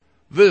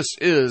This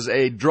is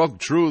a Drug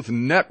Truth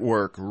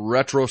Network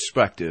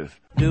retrospective.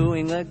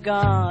 Doing the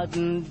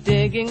garden,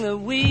 digging the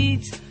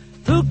weeds,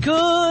 who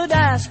could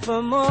ask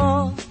for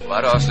more?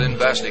 Let us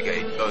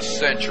investigate the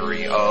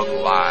century of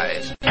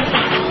lies.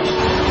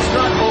 It's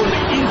not only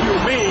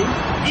inhumane,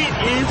 it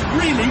is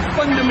really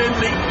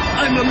fundamentally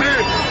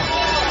un-American.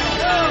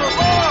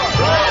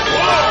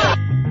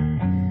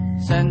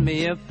 Send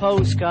me a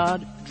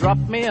postcard, drop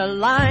me a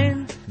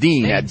line.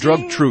 Dean at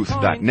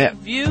drugtruth.net.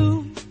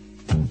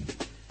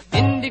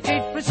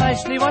 Indicate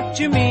precisely what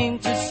you mean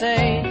to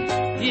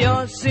say.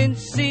 You're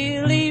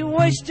sincerely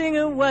wasting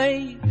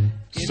away.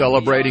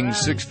 Celebrating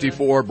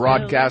 64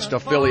 broadcast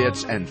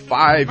affiliates and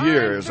 5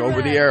 years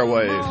over the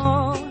airwaves.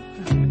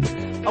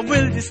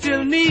 Will you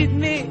still need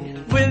me?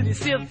 Will you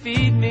still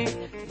feed me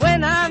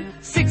when I'm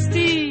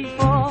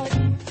 64?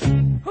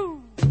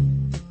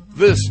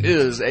 This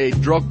is a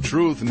Drug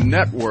Truth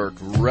Network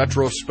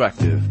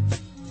retrospective.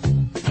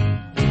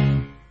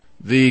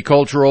 The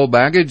Cultural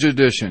Baggage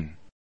Edition.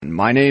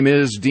 My name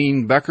is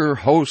Dean Becker,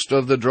 host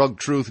of the Drug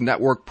Truth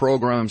Network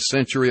program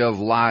Century of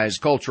Lies,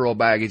 Cultural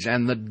Baggage,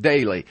 and the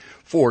daily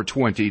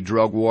 420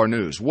 Drug War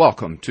News.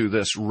 Welcome to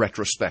this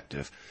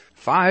retrospective.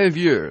 5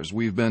 years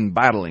we've been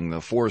battling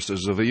the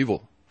forces of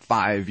evil.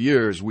 5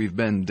 years we've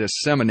been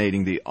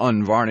disseminating the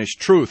unvarnished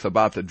truth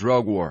about the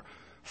drug war.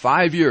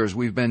 5 years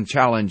we've been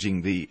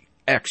challenging the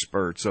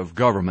experts of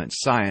government,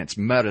 science,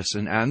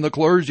 medicine, and the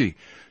clergy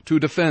to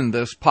defend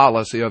this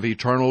policy of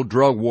eternal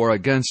drug war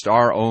against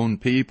our own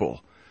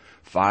people.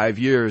 5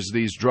 years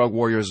these drug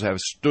warriors have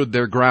stood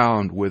their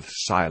ground with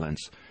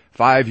silence.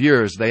 5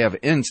 years they have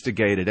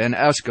instigated and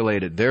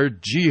escalated their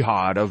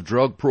jihad of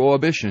drug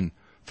prohibition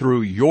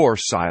through your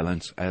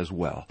silence as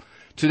well.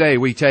 Today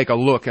we take a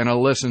look and a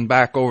listen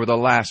back over the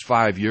last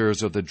 5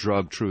 years of the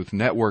Drug Truth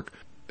Network.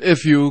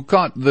 If you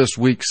caught this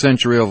week's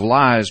Century of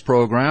Lies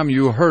program,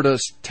 you heard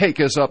us take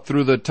us up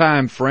through the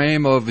time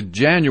frame of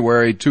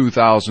January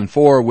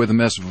 2004 with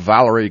Miss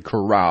Valerie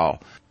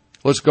Corral.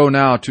 Let's go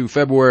now to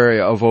February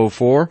of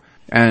 2004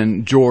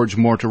 and George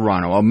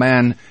Mortorano, a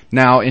man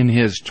now in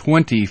his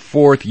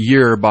 24th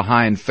year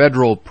behind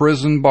federal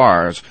prison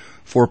bars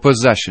for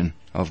possession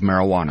of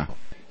marijuana.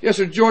 Yes,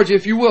 sir, George,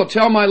 if you will,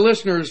 tell my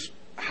listeners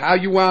how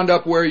you wound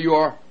up where you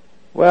are.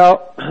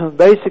 Well,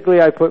 basically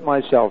I put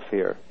myself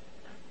here.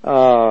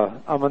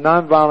 I'm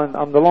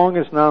the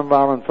longest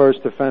nonviolent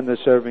first offender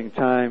serving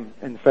time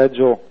in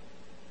federal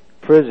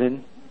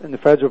prison, in the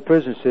federal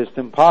prison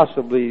system,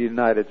 possibly the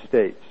United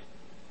States.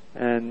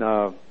 And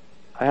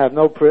I have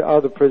no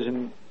other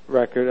prison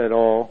record at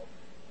all.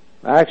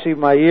 Actually,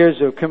 my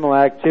years of criminal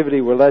activity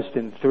were less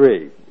than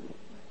 3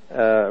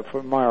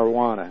 for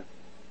marijuana.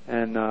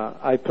 And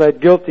I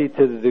pled guilty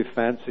to the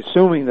defense,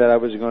 assuming that I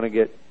was going to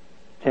get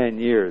 10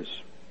 years.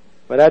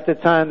 But at the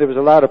time, there was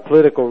a lot of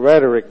political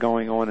rhetoric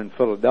going on in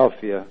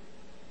Philadelphia,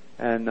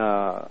 and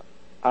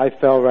I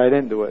fell right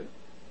into it.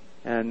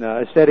 And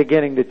instead of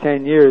getting the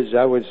 10 years,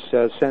 I was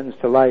sentenced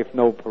to life,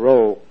 no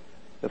parole.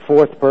 The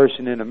 4th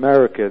person in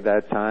America at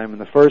that time,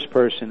 and the first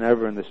person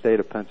ever in the state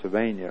of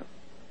Pennsylvania.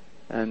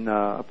 And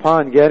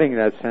upon getting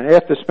that sentence,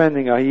 after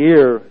spending a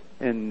year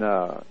in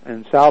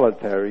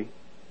solitary,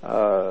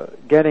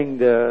 getting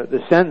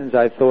the sentence,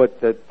 I thought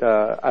that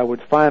I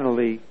would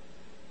finally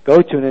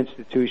go to an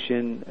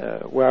institution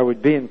where I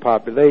would be in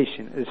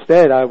population.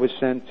 Instead, I was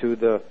sent to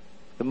the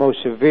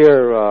most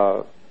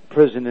severe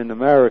prison in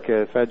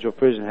America. Federal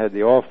prison had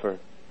the offer,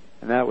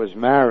 and that was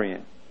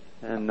Marion.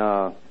 And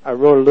I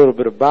wrote a little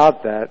bit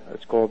about that.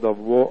 It's called Of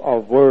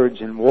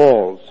Words and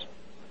Walls.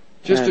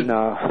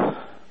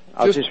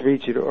 I'll just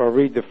read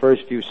the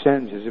first few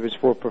sentences. It was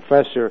for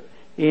Professor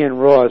Ian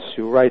Ross,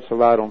 who writes a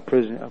lot on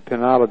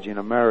penology in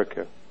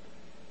America.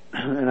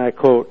 And I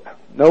quote,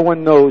 "No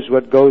one knows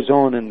what goes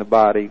on in the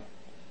body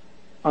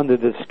under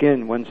the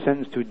skin when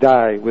sentenced to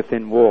die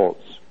within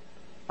walls.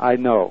 I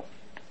know.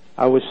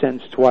 I was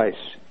sentenced twice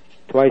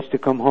to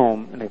come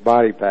home in a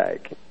body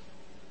bag."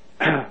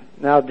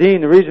 Now,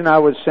 Dean, the reason I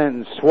was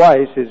sentenced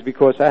twice is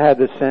because I had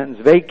the sentence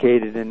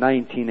vacated in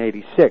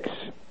 1986.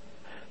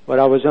 But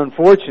I was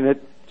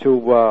unfortunate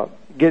to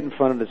get in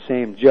front of the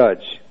same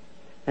judge.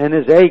 And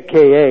his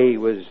AKA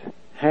was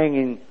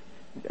Hanging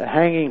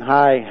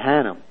High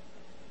Hannum,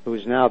 who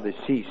is now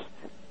deceased.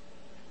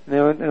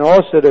 And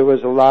also there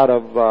was a lot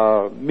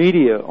of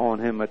media on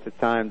him at the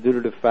time due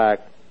to the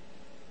fact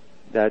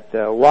that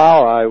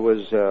while I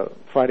was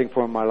fighting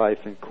for my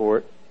life in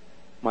court,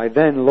 my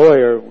then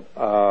lawyer,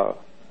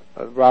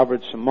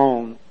 Robert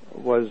Simone,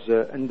 was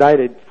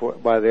indicted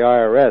by the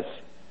IRS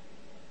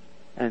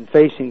and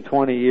facing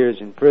 20 years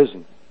in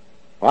prison.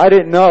 Well, I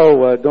didn't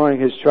know during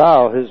his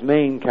trial his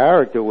main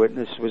character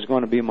witness was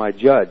going to be my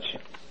judge.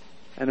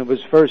 And it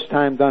was first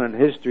time done in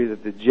history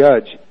that the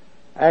judge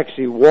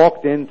actually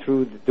walked in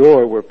through the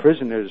door where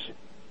prisoners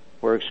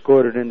were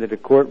escorted into the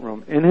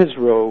courtroom in his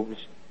robes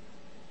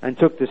and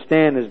took the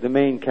stand as the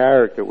main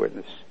character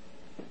witness.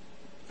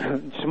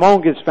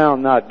 Simone gets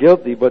found not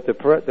guilty, but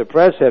the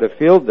press had a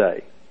field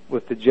day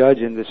with the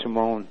judge and the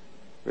Simone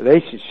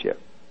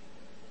relationship.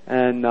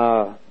 And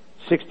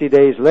 60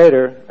 days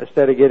later,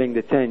 instead of getting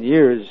the 10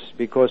 years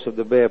because of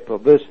the bad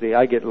publicity,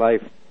 I get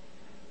life,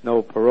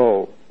 no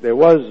parole. There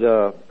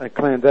was a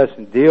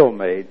clandestine deal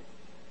made.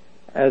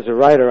 As a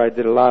writer, I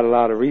did a lot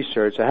of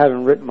research. I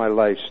haven't written my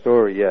life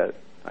story yet.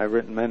 I've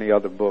written many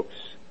other books.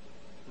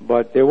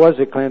 But there was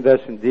a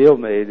clandestine deal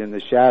made in the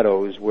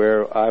shadows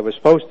where I was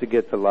supposed to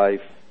get the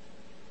life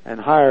and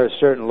hire a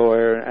certain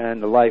lawyer,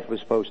 and the life was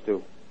supposed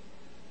to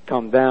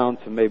come down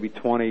to maybe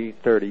 20,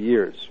 30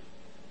 years.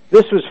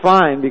 This was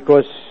fine,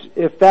 because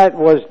if that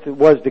was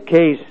the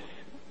case,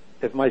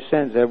 if my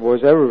sentence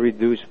was ever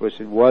reduced, which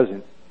it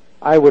wasn't,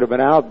 I would have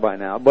been out by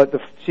now. But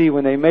see,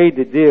 when they made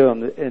the deal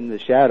in the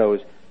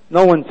shadows,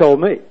 no one told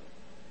me.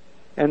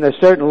 And a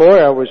certain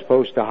lawyer I was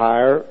supposed to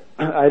hire,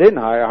 I didn't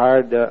hire. I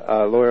hired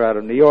a lawyer out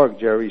of New York,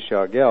 Jerry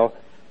Shargell,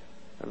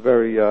 a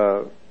very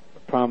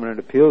prominent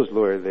appeals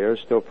lawyer there,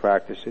 still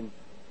practicing.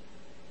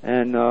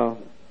 And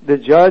the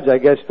judge, I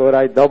guess, thought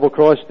I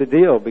double-crossed the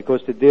deal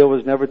because the deal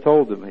was never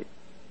told to me.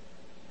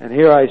 And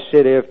here I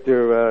sit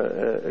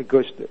after,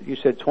 you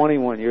said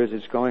 21 years,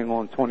 it's going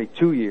on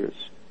 22 years.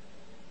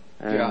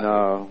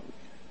 And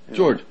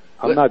George,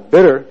 I'm not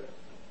bitter,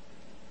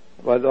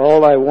 but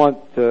all I want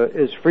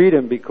is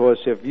freedom, because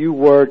if you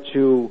were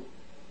to...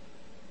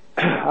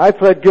 I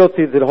pled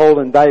guilty to the whole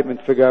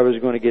indictment, figure I was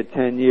going to get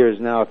 10 years.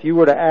 Now, if you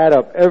were to add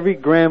up every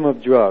gram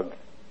of drug,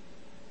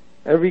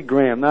 every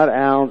gram, not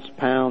ounce,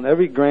 pound,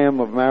 every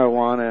gram of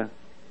marijuana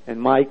in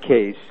my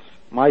case,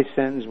 my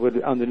sentence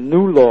would, under the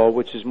new law,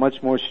 which is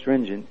much more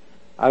stringent,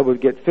 I would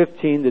get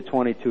 15 to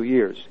 22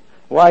 years.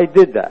 Well, I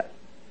did that.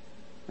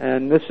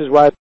 And this is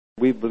why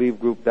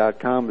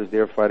WeBelieveGroup.com is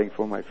there fighting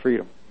for my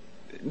freedom.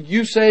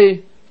 You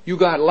say you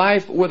got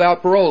life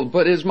without parole,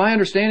 but is my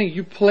understanding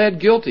you pled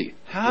guilty.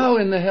 How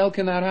in the hell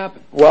can that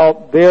happen?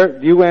 Well, there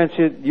you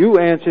answered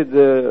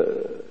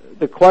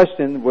the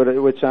question,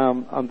 which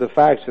I'm the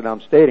facts that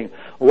I'm stating.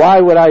 Why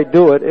would I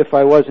do it if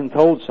I wasn't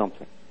told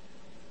something?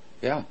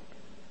 Yeah.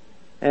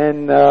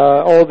 And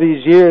all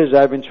these years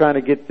I've been trying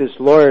to get this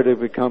lawyer to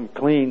become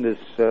clean, this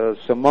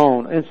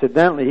Simone.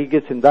 Incidentally, he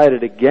gets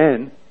indicted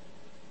again.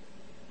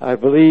 I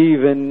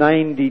believe in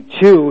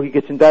 92 he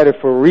gets indicted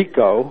for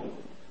RICO,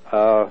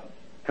 and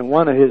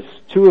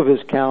two of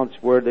his counts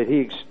were that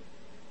he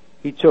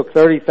took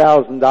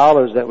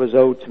 $30,000 that was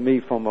owed to me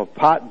from a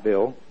pot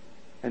bill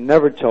and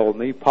never told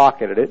me,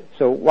 pocketed it.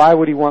 So why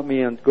would he want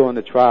me to go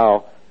into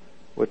trial?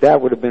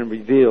 That would have been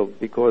revealed,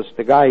 because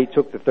the guy he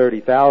took the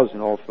 $30,000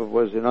 off of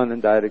was an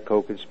unindicted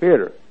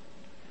co-conspirator.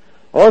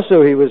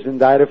 Also, he was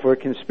indicted for a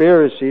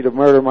conspiracy to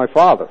murder my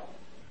father.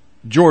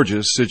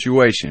 George's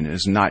situation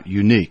is not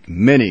unique.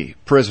 Many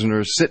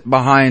prisoners sit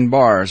behind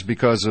bars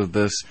because of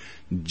this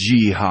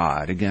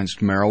jihad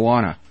against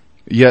marijuana.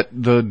 Yet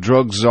the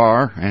drug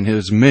czar and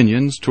his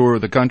minions tour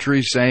the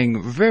country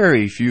saying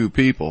very few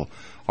people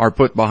are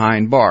put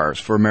behind bars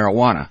for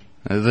marijuana.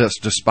 This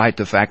despite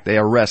the fact they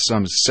arrest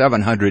some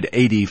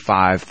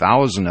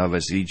 785,000 of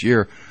us each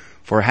year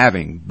for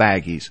having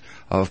baggies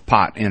of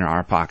pot in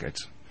our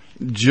pockets.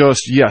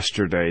 Just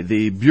yesterday,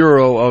 the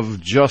Bureau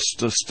of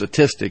Justice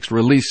Statistics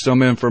released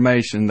some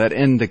information that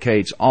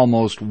indicates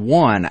almost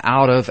 1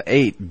 out of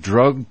 8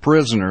 drug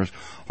prisoners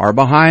are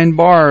behind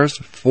bars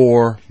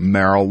for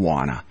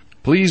marijuana.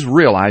 Please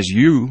realize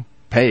you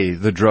pay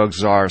the drug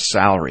czar's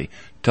salary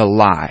to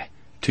lie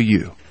to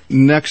you.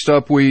 Next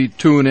up, we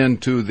tune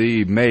into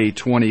the May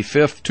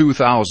 25th,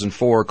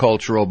 2004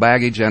 Cultural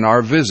Baggage and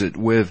our visit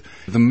with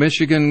the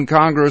Michigan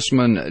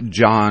Congressman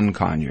John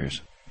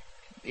Conyers.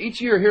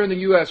 Each year here in the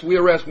U.S., we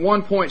arrest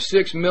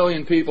 1.6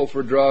 million people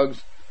for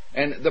drugs,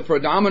 and the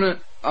predominant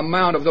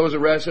amount of those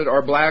arrested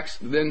are blacks,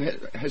 then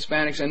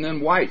Hispanics, and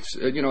then whites,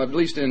 at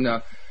least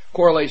in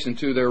correlation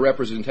to their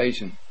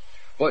representation.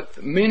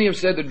 But many have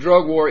said the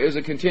drug war is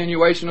a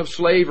continuation of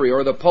slavery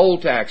or the poll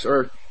tax,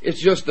 or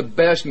it's just the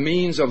best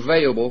means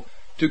available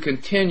to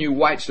continue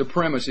white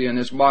supremacy in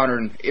this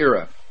modern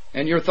era.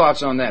 And your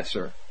thoughts on that,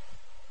 sir?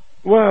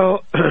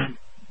 Well,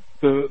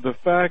 the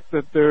fact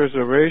that there's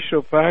a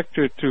racial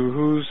factor to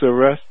who's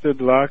arrested,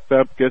 locked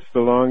up, gets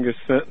the longest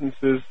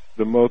sentences,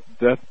 the most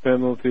death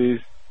penalties,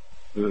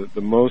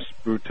 the most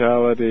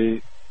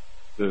brutality,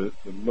 the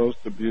most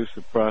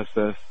abusive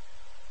process,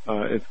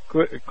 it's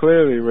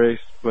clearly race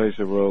plays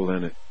a role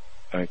in it.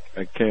 I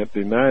can't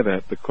deny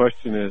that. The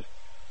question is,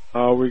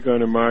 how are we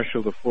going to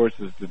marshal the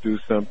forces to do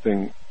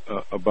something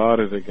about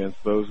it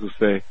against those who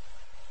say,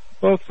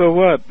 well, so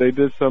what? They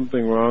did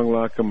something wrong,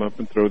 lock them up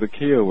and throw the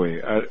key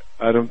away.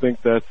 I don't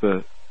think that's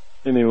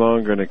any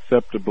longer an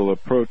acceptable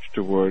approach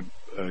toward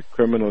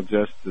criminal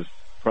justice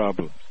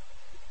problems.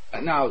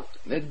 Now,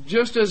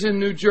 just as in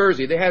New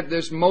Jersey, they had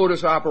this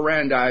modus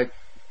operandi,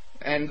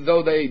 and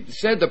though they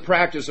said the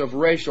practice of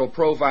racial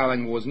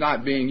profiling was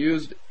not being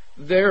used,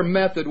 their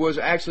method was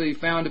actually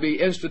found to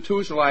be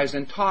institutionalized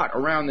and taught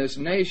around this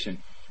nation.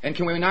 And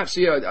can we not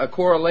see a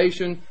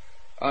correlation,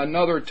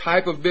 another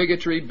type of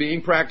bigotry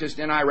being practiced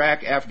in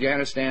Iraq,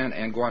 Afghanistan,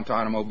 and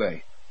Guantanamo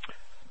Bay?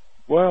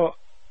 Well,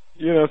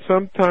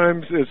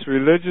 sometimes it's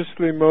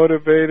religiously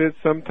motivated,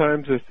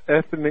 sometimes it's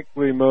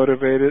ethnically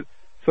motivated,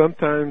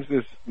 sometimes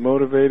it's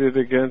motivated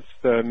against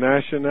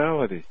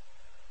nationality.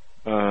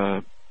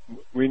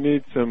 We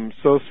need some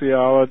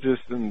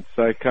sociologists and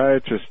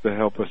psychiatrists to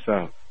help us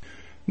out.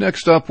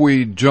 Next up,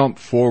 we jump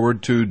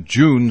forward to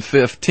June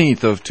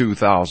 15th of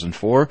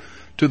 2004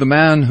 to the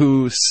man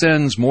who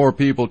sends more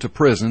people to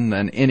prison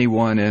than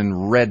anyone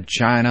in Red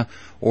China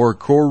or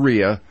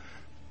Korea,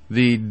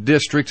 the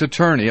district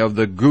attorney of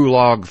the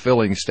Gulag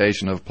filling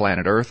station of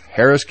planet Earth,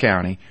 Harris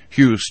County,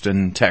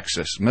 Houston,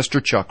 Texas,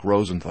 Mr. Chuck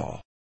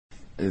Rosenthal.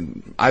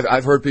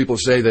 I've heard people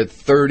say that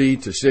 30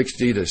 to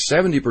 60 to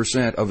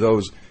 70% of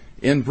those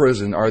in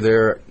prison are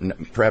there,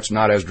 perhaps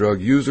not as drug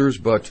users,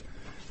 but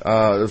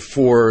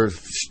for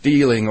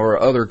stealing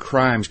or other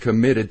crimes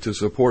committed to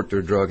support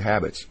their drug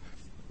habits.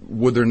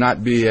 Would there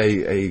not be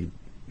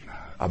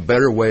a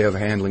better way of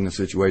handling the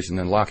situation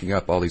than locking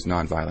up all these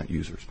nonviolent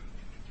users?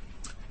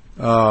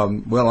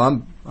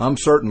 Well, I'm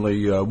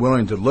certainly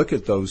willing to look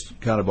at those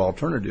kind of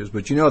alternatives,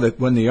 but you know that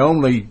when the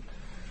only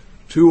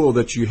tool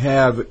that you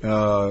have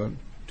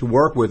to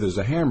work with is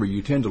a hammer,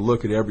 you tend to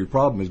look at every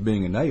problem as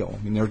being a nail.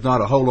 I mean, there's not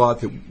a whole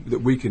lot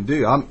that we can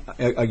do. I'm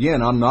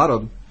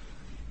not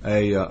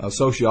a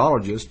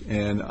sociologist,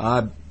 and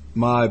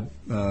my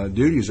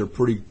duties are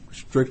pretty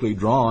strictly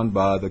drawn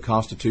by the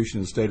Constitution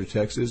of the state of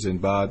Texas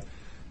and by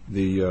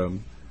the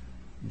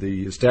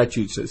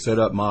statutes that set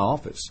up my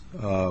office.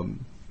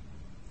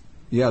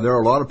 There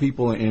are a lot of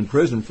people in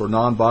prison for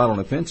nonviolent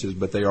offenses,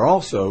 but they are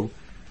also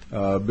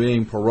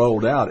being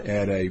paroled out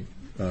at a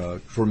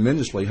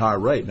tremendously high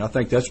rate, and I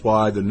think that's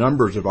why the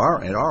numbers at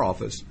our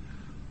office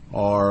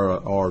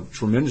are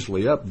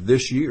tremendously up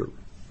this year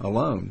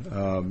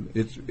alone.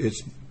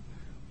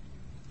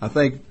 I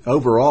think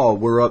overall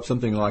we're up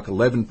something like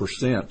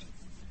 11%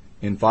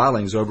 in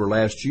filings over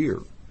last year.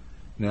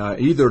 Now,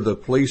 either the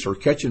police are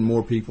catching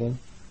more people,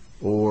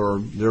 or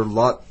there are a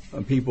lot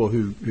of people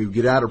who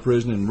get out of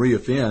prison and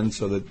reoffend,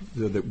 so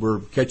that we're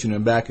catching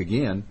them back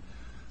again,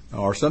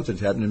 or something's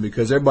happening,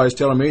 because everybody's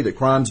telling me that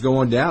crime's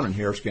going down in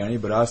Harris County,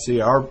 but I see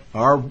our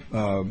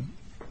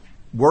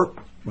work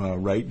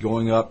rate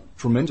going up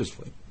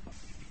tremendously.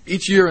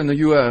 Each year in the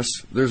U.S.,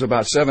 there's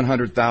about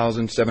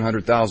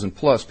 700,000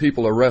 plus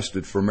people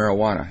arrested for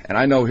marijuana. And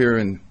I know here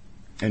in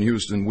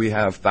Houston we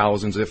have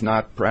thousands, if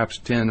not perhaps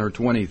 10 or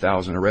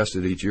 20,000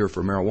 arrested each year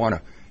for marijuana.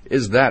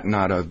 Is that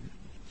not a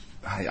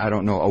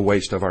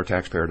waste of our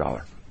taxpayer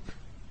dollar?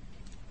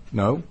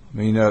 No. I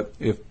mean,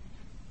 if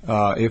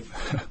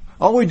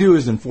all we do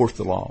is enforce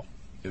the law.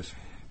 Yes.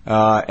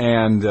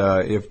 And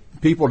if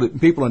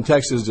people in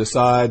Texas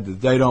decide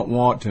that they don't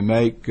want to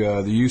make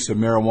the use of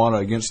marijuana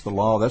against the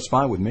law, that's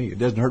fine with me. It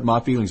doesn't hurt my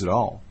feelings at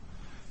all.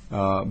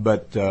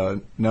 But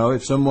no,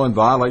 if someone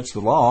violates the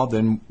law,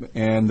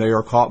 and they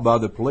are caught by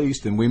the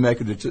police, then we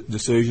make a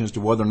decision as to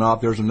whether or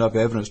not there's enough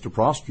evidence to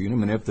prosecute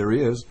them. And if there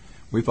is,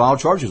 we file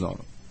charges on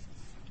them.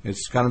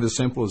 It's kind of as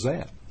simple as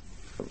that.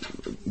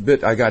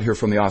 Bit I got here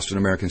from the Austin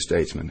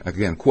American-Statesman.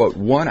 Again, quote,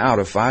 1 out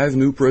of 5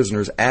 new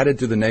prisoners added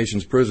to the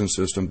nation's prison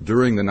system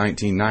during the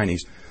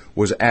 1990s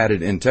was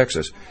added in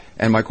Texas.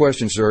 And my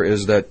question, sir,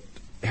 is that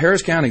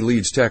Harris County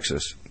leads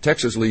Texas.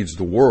 Texas leads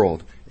the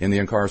world in the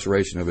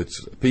incarceration of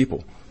its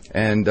people.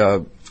 And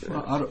well,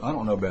 I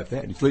don't know about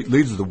that. It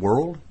leads the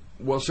world?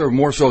 Well, sir,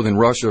 more so than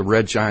Russia,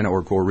 Red China,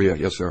 or Korea.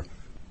 Yes, sir.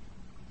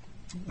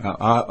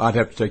 I'd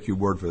have to take your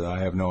word for that. I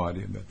have no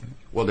idea about that.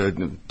 Well,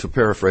 to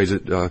paraphrase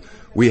it,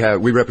 we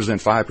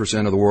represent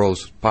 5% of the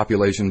world's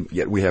population,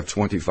 yet we have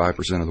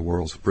 25% of the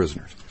world's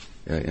prisoners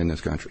in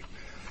this country.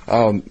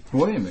 Wait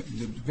a minute.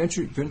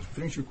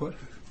 Finish your question.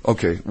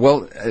 Okay.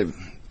 Well,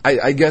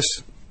 I guess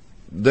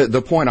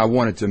the point I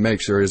wanted to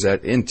make, sir, is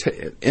that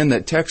in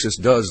that Texas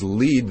does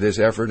lead this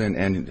effort,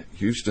 and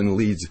Houston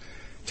leads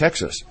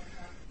Texas.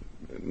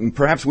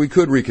 Perhaps we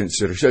could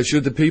reconsider.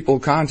 Should the people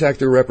contact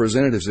their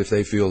representatives if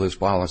they feel this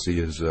policy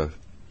is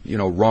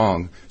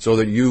wrong, so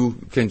that you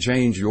can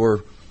change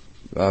your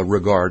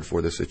regard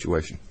for the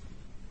situation?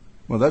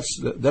 Well,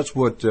 that's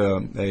what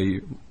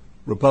a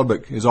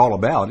republic is all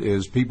about,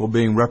 is people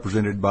being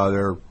represented by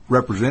their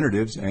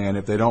representatives, and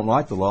if they don't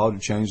like the law, to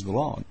change the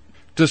law.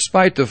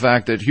 Despite the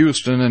fact that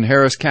Houston and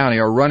Harris County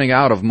are running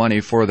out of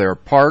money for their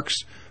parks,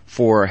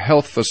 for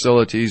health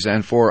facilities,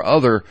 and for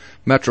other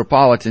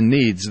metropolitan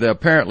needs,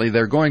 apparently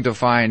they're going to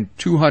find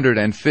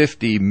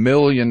 $250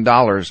 million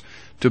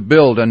to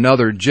build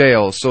another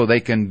jail so they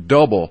can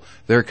double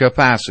their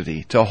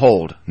capacity to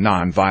hold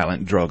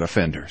nonviolent drug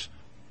offenders.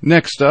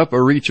 Next up,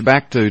 a reach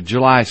back to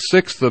July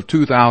 6th of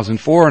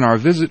 2004 and our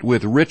visit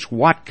with Rich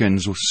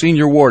Watkins,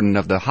 senior warden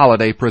of the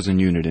Holiday Prison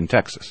Unit in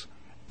Texas.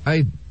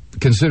 I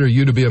consider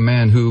you to be a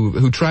man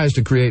who tries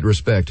to create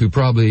respect, who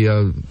probably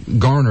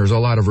garners a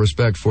lot of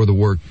respect for the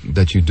work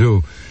that you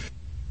do.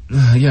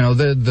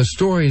 The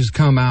stories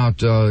come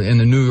out in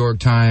the New York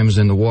Times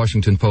and the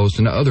Washington Post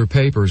and other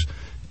papers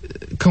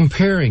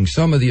comparing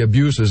some of the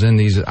abuses in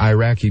these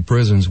Iraqi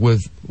prisons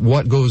with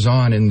what goes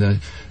on in the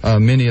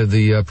many of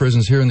the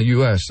prisons here in the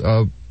U.S.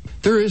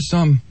 There is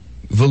some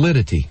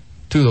validity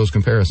to those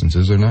comparisons,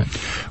 is there not?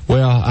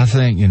 Well, I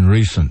think in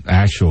recent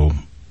actual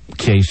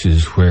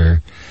cases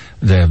where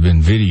there have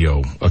been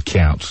video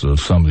accounts of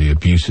some of the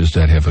abuses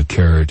that have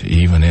occurred,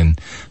 even in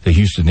the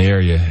Houston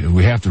area.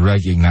 We have to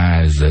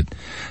recognize that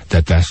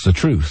that's the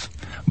truth.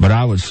 But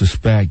I would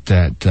suspect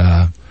that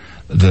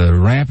the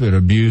rampant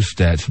abuse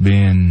that's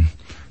being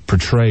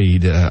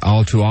portrayed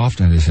all too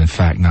often is in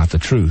fact not the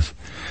truth.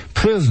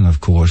 Prison, of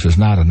course, is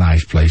not a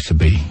nice place to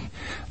be.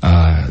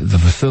 The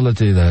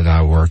facility that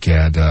I work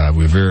at,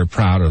 we're very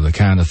proud of the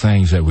kind of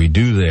things that we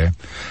do there.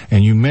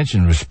 And you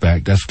mentioned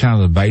respect. That's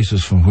kind of the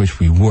basis from which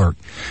we work.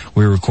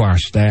 We require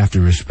staff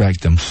to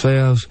respect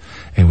themselves,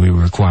 and we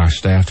require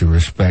staff to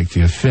respect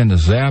the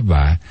offenders.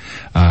 Thereby,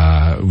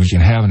 we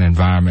can have an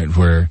environment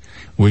where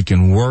we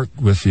can work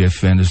with the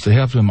offenders to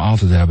help them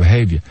alter their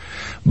behavior.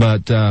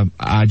 But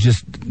I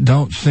just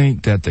don't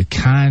think that the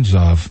kinds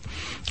of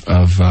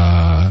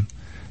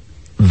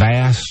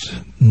vast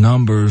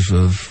numbers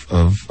of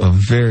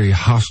very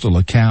hostile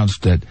accounts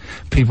that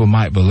people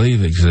might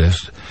believe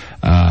exist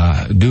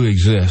do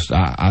exist.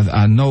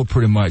 I know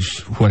pretty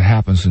much what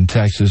happens in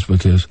Texas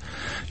because,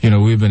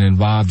 we've been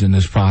involved in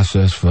this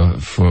process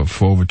for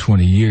over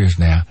 20 years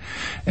now,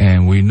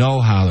 and we know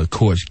how the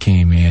courts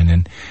came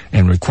in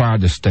and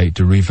required the state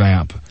to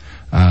revamp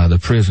the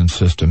prison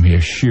system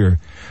here. Sure,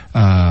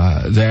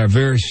 there are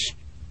very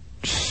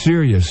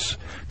serious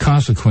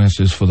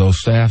consequences for those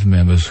staff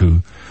members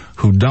who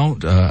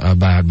don't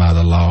abide by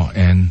the law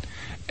and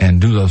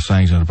do those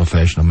things in a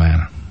professional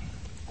manner.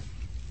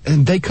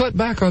 And they cut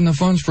back on the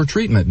funds for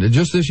treatment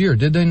just this year,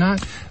 did they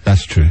not?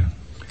 That's true.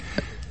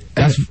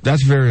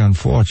 That's very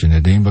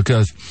unfortunate, Dean,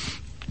 because,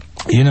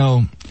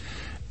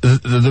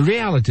 the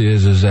reality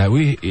is that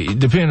we,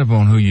 depending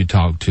upon who you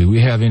talk to,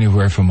 we have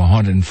anywhere from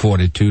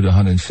 142 to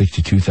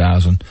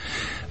 162,000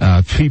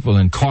 people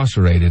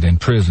incarcerated in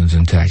prisons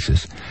in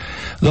Texas.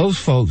 Those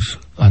folks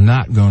are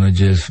not going to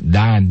just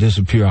die and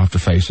disappear off the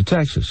face of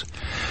Texas.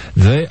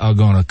 They are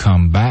going to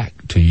come back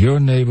to your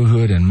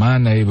neighborhood and my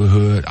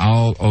neighborhood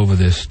all over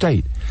this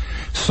state.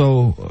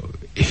 So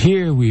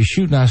here we're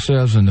shooting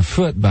ourselves in the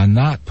foot by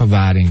not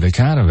providing the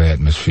kind of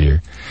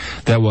atmosphere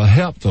that will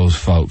help those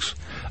folks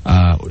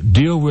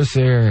deal with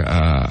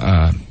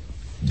their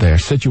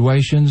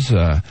situations,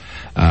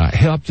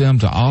 help them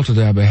to alter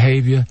their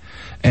behavior,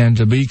 and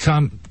to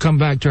come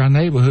back to our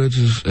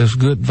neighborhoods as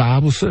good,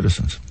 viable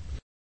citizens.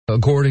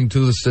 According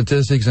to the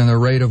statistics and the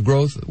rate of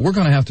growth, we're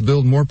going to have to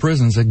build more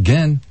prisons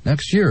again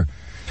next year.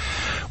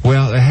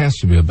 Well, there has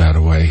to be a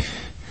better way.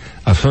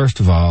 First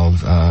of all,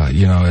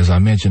 as I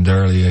mentioned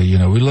earlier,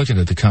 we're looking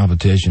at the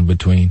competition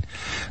between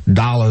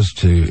dollars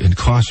to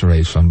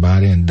incarcerate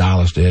somebody and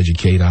dollars to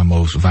educate our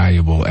most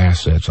valuable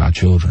assets, our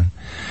children.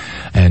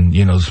 And,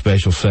 the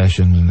special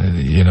session,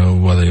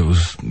 whether it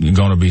was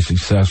going to be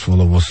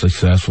successful or was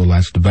successful,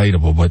 that's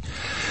debatable. But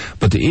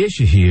the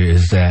issue here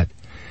is that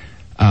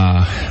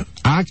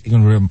I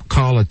can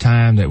recall a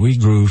time that we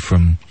grew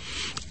from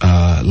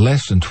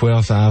less than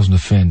 12,000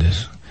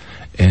 offenders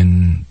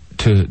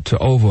to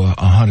over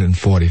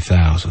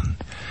 140,000.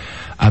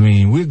 I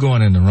mean, we're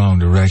going in the wrong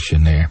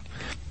direction there.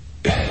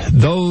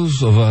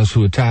 Those of us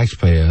who are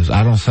taxpayers,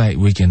 I don't think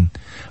we can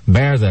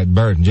bear that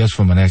burden just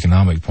from an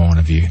economic point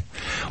of view.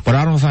 But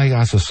I don't think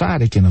our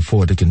society can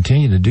afford to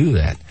continue to do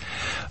that.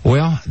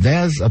 Well,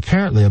 there's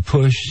apparently a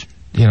push,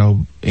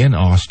 in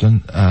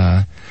Austin,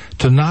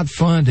 to not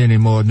fund any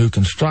more new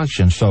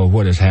construction. So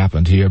what has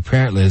happened here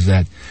apparently is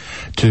that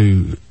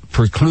to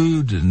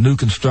preclude new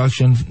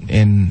construction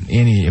in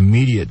any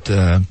immediate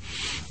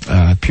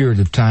period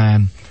of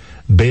time,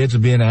 beds are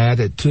being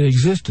added to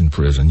existing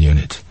prison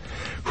units,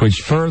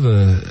 which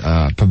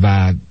further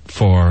provide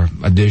for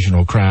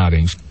additional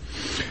crowdings.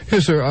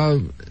 Yes, sir.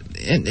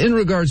 In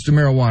regards to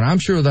marijuana, I'm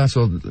sure that's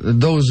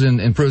those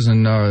in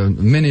prison,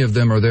 many of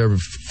them are there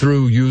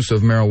through use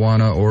of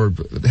marijuana or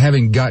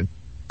having got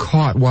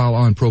caught while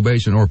on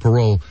probation or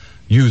parole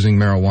using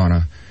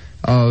marijuana.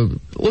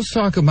 Let's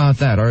talk about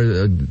that.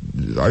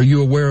 Are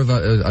you aware of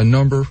a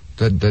number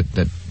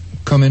that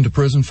come into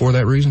prison for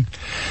that reason?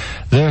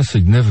 There are a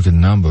significant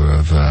number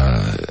of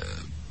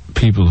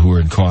people who are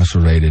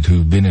incarcerated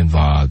who've been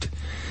involved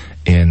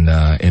in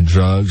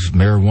drugs,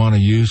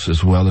 marijuana use,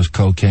 as well as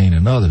cocaine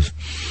and others.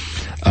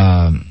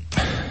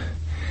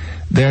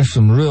 There's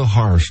some real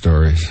horror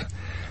stories,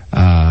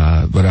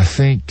 but I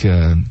think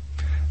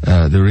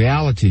the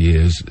reality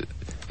is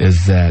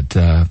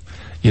that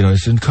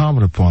it's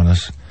incumbent upon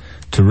us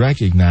to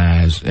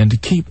recognize and to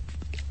keep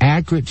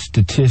accurate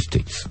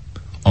statistics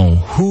on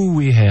who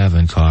we have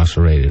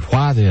incarcerated,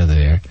 why they're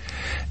there,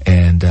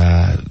 and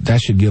that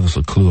should give us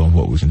a clue on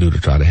what we can do to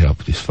try to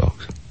help these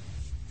folks.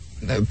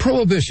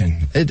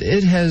 Prohibition.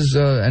 It has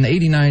an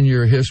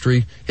 89-year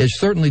history. It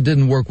certainly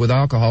didn't work with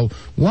alcohol.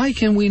 Why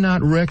can we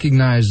not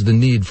recognize the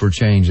need for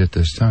change at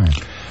this time?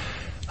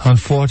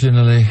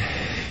 Unfortunately,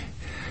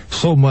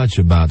 so much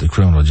about the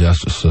criminal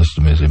justice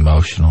system is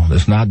emotional.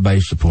 It's not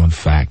based upon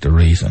fact or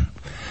reason.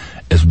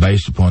 is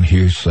based upon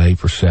hearsay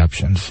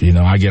perceptions. You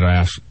know, I get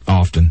asked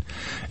often,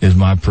 is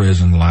my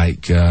prison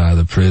like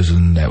the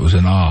prison that was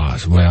in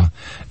Oz? Well,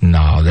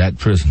 no, that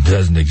prison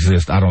doesn't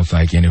exist, I don't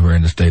think, anywhere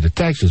in the state of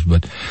Texas,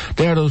 but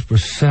there are those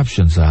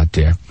perceptions out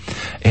there.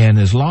 And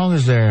as long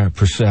as there are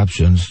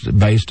perceptions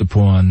based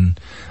upon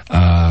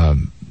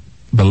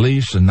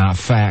beliefs and not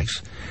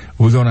facts,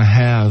 we're going to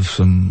have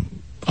some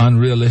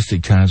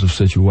unrealistic kinds of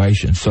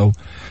situations. So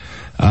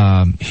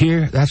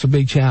here, that's a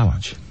big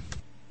challenge.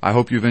 I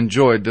hope you've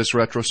enjoyed this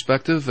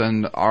retrospective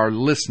and are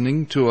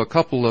listening to a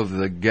couple of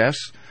the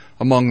guests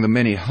among the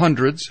many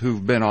hundreds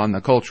who've been on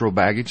the Cultural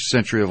Baggage,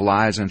 Century of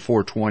Lies, and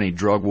 420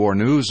 Drug War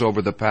News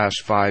over the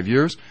past 5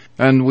 years.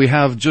 And we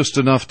have just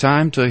enough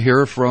time to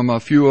hear from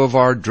a few of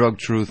our Drug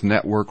Truth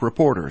Network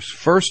reporters.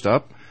 First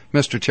up,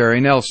 Mr.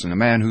 Terry Nelson, a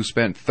man who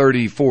spent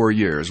 34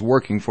 years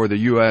working for the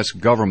U.S.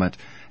 government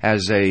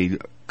as a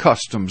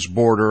Customs,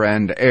 Border,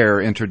 and Air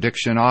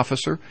Interdiction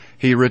Officer.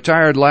 He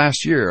retired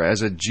last year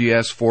as a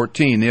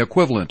GS-14, the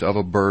equivalent of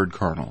a bird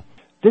colonel.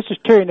 This is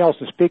Terry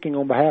Nelson speaking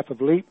on behalf of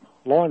LEAP,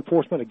 Law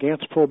Enforcement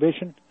Against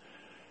Prohibition.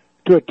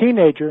 To a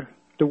teenager,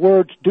 the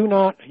words "do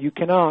not," "you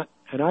cannot,"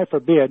 and "I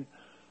forbid"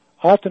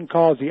 often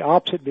cause the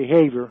opposite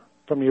behavior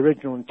from the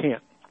original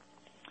intent.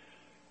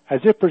 As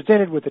if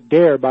presented with a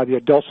dare by the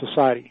adult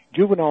society,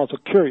 juveniles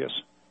are curious,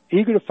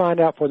 eager to find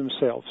out for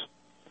themselves.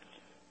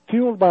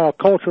 Fueled by a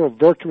culture of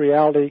virtual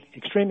reality,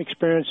 extreme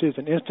experiences,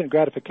 and instant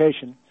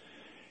gratification,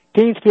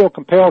 teens feel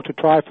compelled to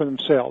try for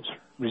themselves.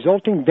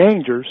 Resulting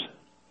dangers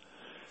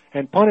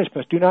and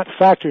punishments do not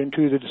factor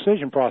into the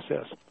decision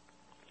process.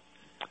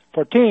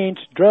 For teens,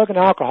 drug and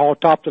alcohol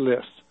top the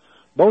list.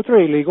 Both are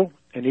illegal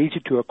and easy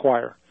to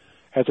acquire.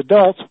 As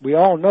adults, we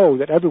all know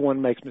that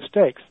everyone makes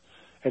mistakes.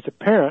 As a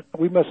parent,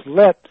 we must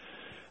let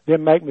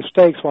them make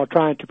mistakes while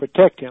trying to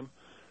protect them,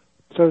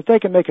 so that they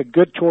can make a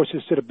good choice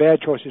instead of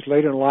bad choices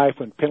later in life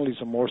when penalties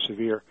are more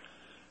severe.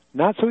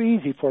 Not so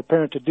easy for a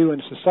parent to do in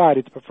a society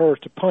that prefers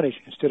to punish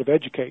instead of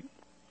educate.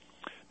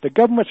 The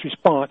government's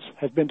response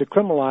has been to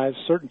criminalize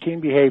certain teen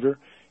behavior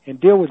and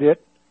deal with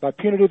it by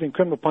punitive and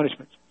criminal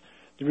punishments.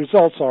 The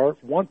results are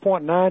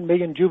 1.9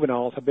 million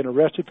juveniles have been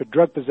arrested for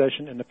drug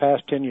possession in the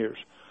past 10 years.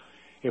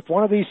 If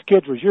one of these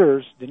kids was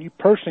yours, then you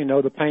personally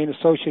know the pain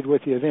associated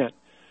with the event.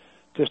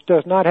 This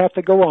does not have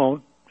to go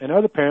on, and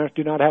other parents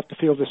do not have to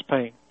feel this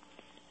pain.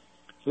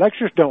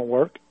 Lectures don't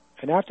work,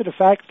 and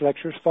after-the-fact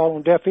lectures fall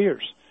on deaf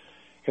ears.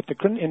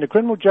 In the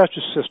criminal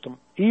justice system,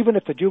 even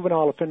if the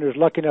juvenile offender is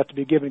lucky enough to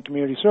be given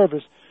community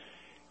service,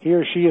 he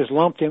or she is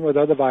lumped in with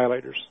other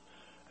violators.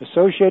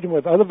 Associating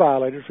with other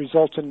violators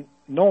results in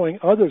knowing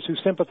others who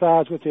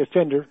sympathize with the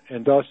offender,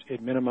 and thus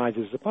it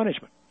minimizes the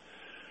punishment.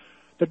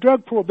 The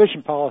drug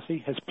prohibition policy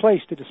has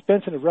placed the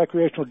dispensing of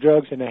recreational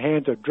drugs in the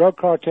hands of drug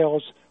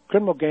cartels,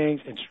 criminal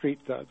gangs, and street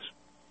thugs.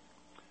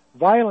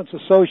 Violence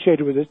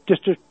associated with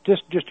this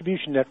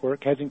distribution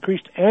network has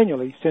increased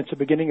annually since the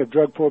beginning of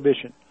drug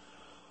prohibition.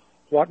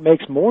 What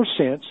makes more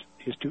sense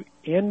is to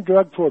end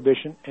drug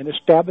prohibition and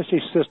establish a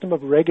system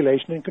of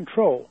regulation and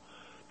control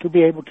to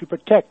be able to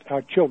protect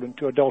our children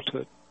to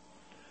adulthood.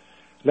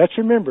 Let's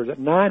remember that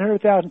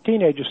 900,000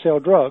 teenagers sell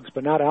drugs,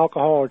 but not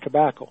alcohol or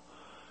tobacco.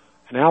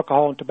 And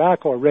alcohol and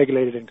tobacco are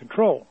regulated and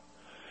controlled.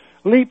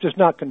 LEAP does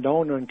not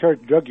condone or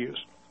encourage drug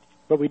use,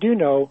 but we do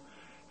know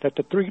that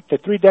the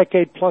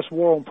three-decade-plus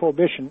war on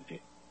prohibition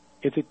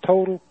is a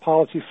total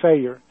policy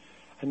failure,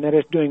 and that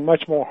it's doing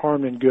much more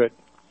harm than good.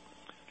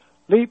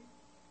 LEAP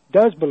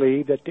does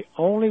believe that the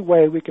only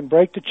way we can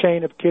break the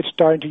chain of kids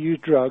starting to use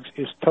drugs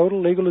is total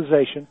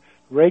legalization,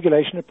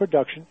 regulation of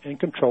production, and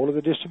control of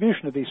the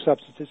distribution of these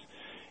substances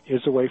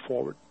is the way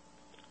forward.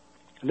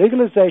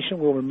 Legalization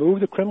will remove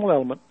the criminal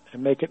element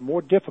and make it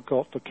more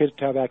difficult for kids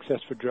to have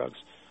access for drugs.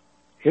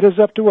 It is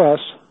up to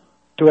us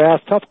to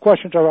ask tough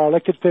questions of our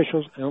elected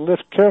officials and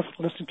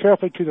listen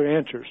carefully to their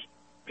answers.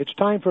 It's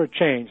time for a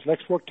change.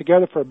 Let's work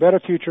together for a better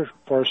future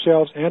for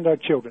ourselves and our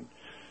children.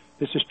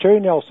 This is Terry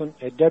Nelson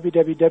at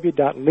www.leap.cc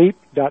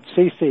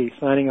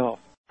signing off.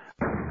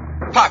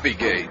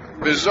 Poppygate,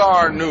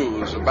 bizarre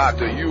news about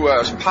the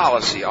U.S.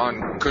 policy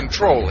on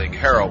controlling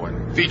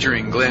heroin,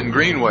 featuring Glenn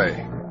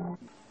Greenway.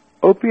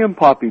 Opium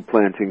poppy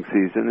planting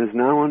season is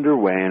now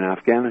underway in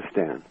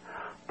Afghanistan.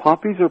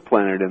 Poppies are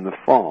planted in the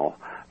fall.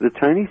 The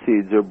tiny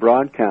seeds are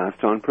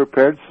broadcast on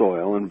prepared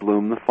soil and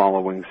bloom the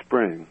following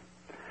spring.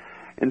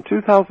 In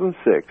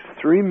 2006,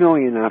 3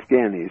 million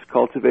Afghanis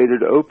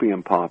cultivated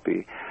opium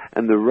poppy,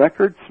 and the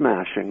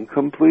record-smashing,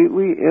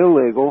 completely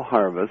illegal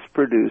harvest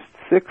produced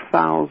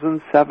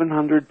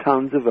 6,700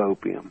 tons of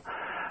opium,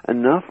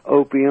 enough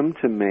opium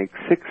to make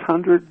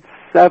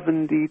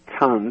 670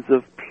 tons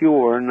of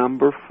pure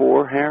number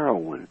 4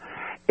 heroin,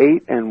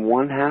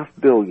 8.5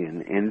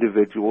 billion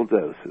individual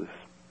doses.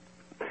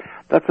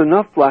 That's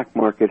enough black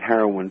market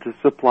heroin to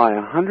supply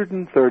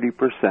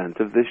 130%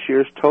 of this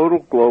year's total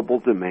global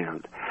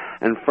demand,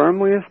 and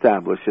firmly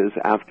establishes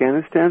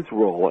Afghanistan's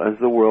role as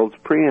the world's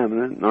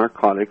preeminent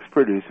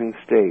narcotics-producing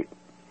state.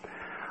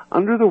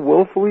 Under the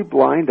willfully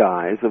blind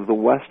eyes of the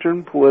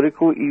Western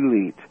political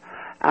elite,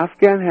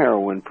 Afghan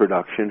heroin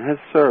production has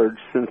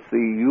surged since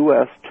the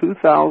U.S.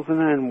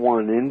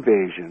 2001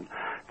 invasion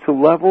to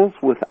levels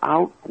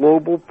without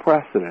global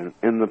precedent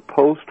in the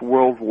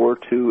post-World War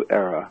II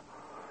era.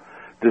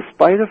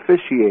 Despite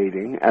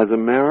officiating as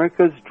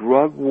America's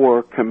drug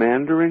war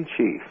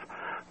commander-in-chief,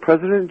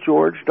 President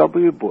George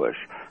W. Bush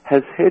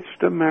has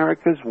hitched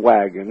America's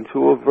wagon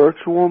to a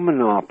virtual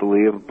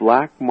monopoly of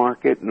black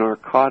market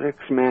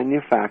narcotics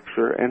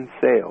manufacture and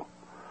sale.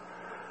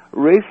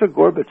 Raisa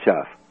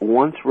Gorbachev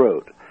once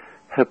wrote,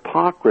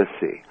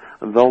 "Hypocrisy,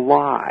 the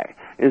lie,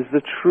 is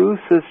the true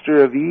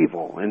sister of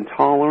evil,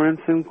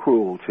 intolerance, and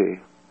cruelty."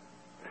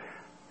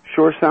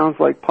 Sure sounds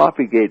like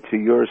Poppygate to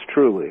yours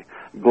truly,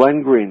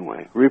 Glenn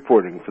Greenway,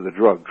 reporting for the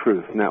Drug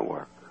Truth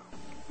Network.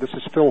 This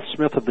is Phil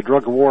Smith of the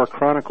Drug War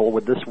Chronicle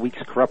with this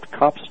week's corrupt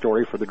cop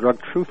story for the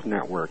Drug Truth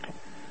Network.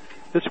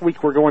 This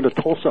week we're going to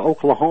Tulsa,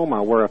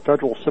 Oklahoma, where a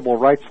federal civil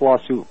rights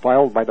lawsuit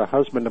filed by the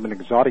husband of an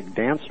exotic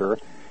dancer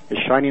is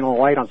shining a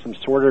light on some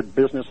sordid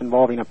business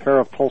involving a pair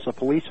of Tulsa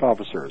police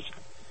officers.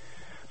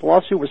 The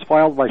lawsuit was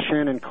filed by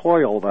Shannon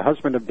Coyle, the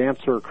husband of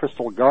dancer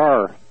Crystal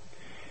Garr.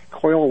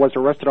 Coyle was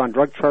arrested on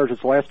drug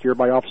charges last year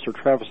by Officer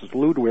Travis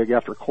Ludwig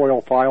after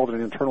Coyle filed an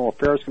internal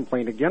affairs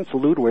complaint against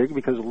Ludwig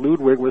because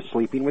Ludwig was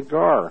sleeping with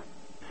Garr.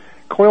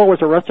 Coyle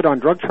was arrested on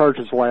drug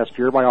charges last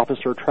year by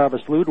Officer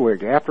Travis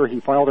Ludwig after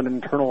he filed an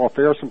internal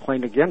affairs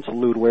complaint against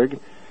Ludwig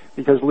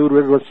because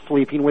Ludwig was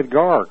sleeping with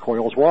Garr,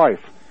 Coyle's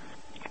wife.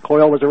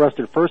 Coyle was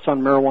arrested first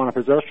on marijuana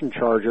possession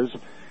charges,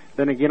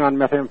 then again on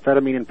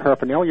methamphetamine and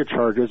paraphernalia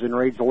charges in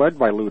raids led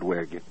by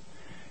Ludwig.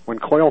 When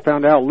Coyle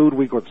found out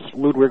Ludwig was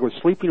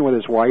sleeping with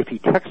his wife, he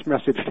text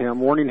messaged him,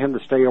 warning him to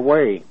stay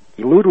away.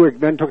 Ludwig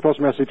then took those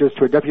messages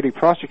to a deputy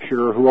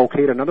prosecutor who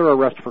okayed another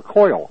arrest for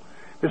Coyle,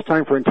 this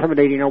time for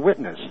intimidating a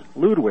witness,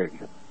 Ludwig.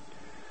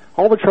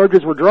 All the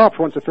charges were dropped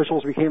once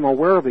officials became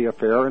aware of the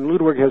affair, and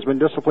Ludwig has been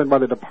disciplined by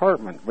the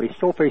department, but he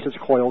still faces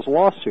Coyle's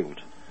lawsuit.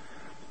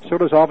 So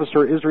does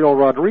Officer Israel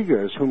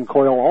Rodriguez, whom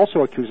Coyle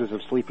also accuses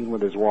of sleeping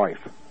with his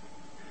wife.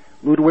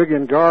 Ludwig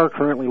and Garr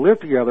currently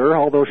live together,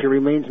 although she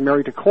remains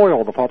married to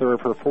Coyle, the father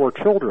of her 4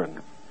 children.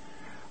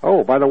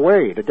 Oh, by the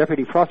way, the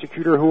deputy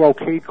prosecutor who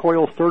okayed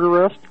Coyle's third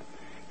arrest,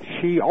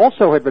 she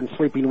also had been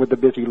sleeping with the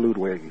busy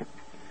Ludwig.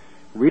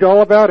 Read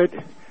all about it.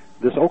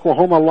 This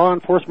Oklahoma law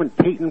enforcement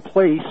patent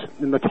place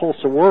in the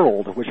Tulsa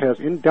World, which has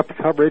in-depth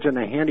coverage and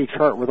a handy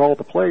chart with all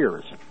the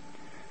players.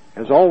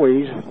 As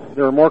always,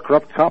 there are more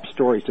corrupt cop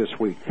stories this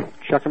week.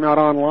 Check them out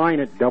online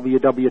at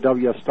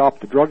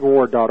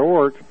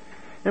www.stopthedrugwar.org.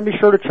 And be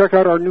sure to check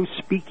out our new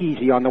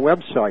speakeasy on the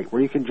website,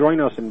 where you can join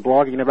us in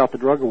blogging about the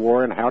drug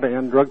war and how to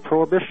end drug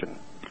prohibition.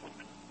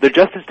 The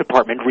Justice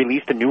Department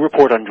released a new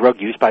report on drug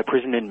use by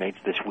prison inmates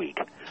this week.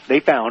 They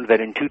found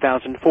that in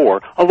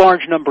 2004, a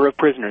large number of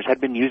prisoners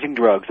had been using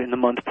drugs in the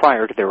month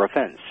prior to their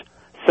offense.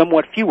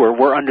 Somewhat fewer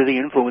were under the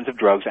influence of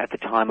drugs at the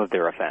time of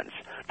their offense.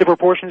 The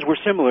proportions were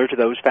similar to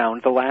those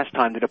found the last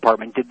time the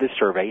department did this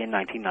survey in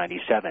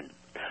 1997.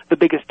 The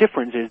biggest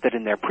difference is that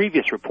in their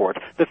previous report,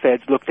 the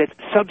feds looked at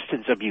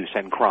substance abuse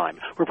and crime,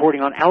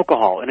 reporting on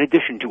alcohol in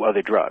addition to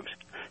other drugs.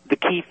 The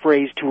key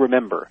phrase to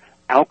remember,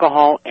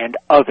 alcohol and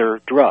other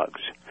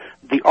drugs.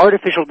 The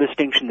artificial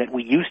distinction that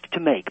we used to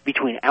make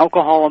between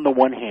alcohol on the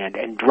one hand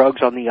and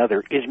drugs on the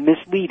other is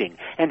misleading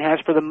and has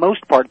for the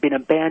most part been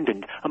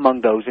abandoned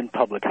among those in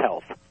public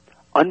health.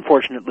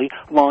 Unfortunately,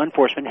 law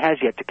enforcement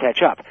has yet to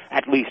catch up,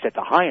 at least at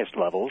the highest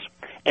levels.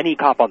 Any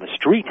cop on the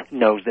street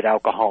knows that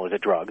alcohol is a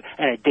drug,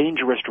 and a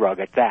dangerous drug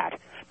at that.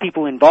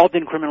 People involved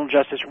in criminal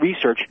justice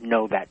research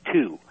know that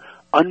too.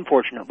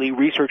 Unfortunately,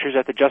 researchers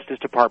at the Justice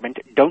Department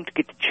don't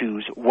get to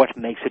choose what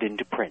makes it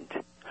into print.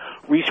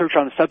 Research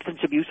on substance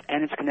abuse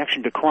and its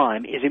connection to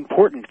crime is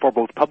important for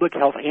both public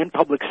health and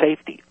public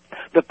safety.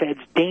 The feds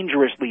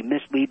dangerously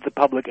mislead the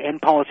public and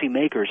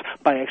policymakers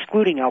by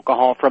excluding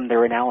alcohol from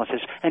their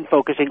analysis and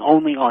focusing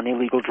only on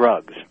illegal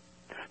drugs.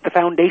 The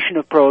foundation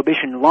of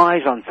prohibition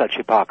lies on such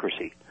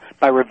hypocrisy.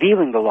 By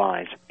revealing the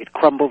lies, it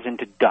crumbles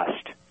into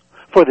dust.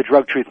 For the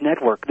Drug Truth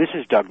Network, this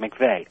is Doug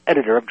McVeigh,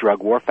 editor of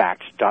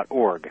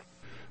DrugWarFacts.org.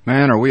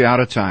 Man, are we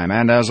out of time.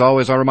 And as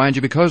always, I remind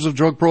you, because of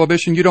drug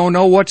prohibition, you don't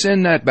know what's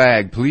in that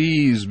bag.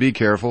 Please be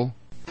careful.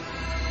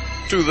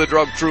 To the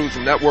Drug Truth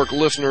Network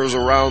listeners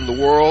around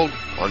the world,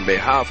 on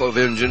behalf of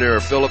engineer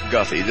Philip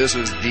Guthrie, this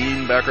is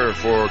Dean Becker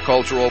for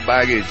Cultural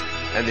Baggage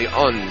and the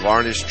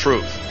Unvarnished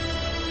Truth.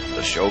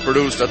 The show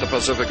produced at the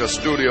Pacifica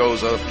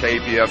Studios of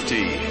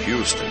KPFT,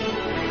 Houston.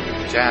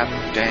 Tap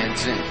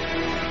dancing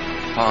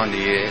on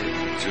the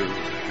edge of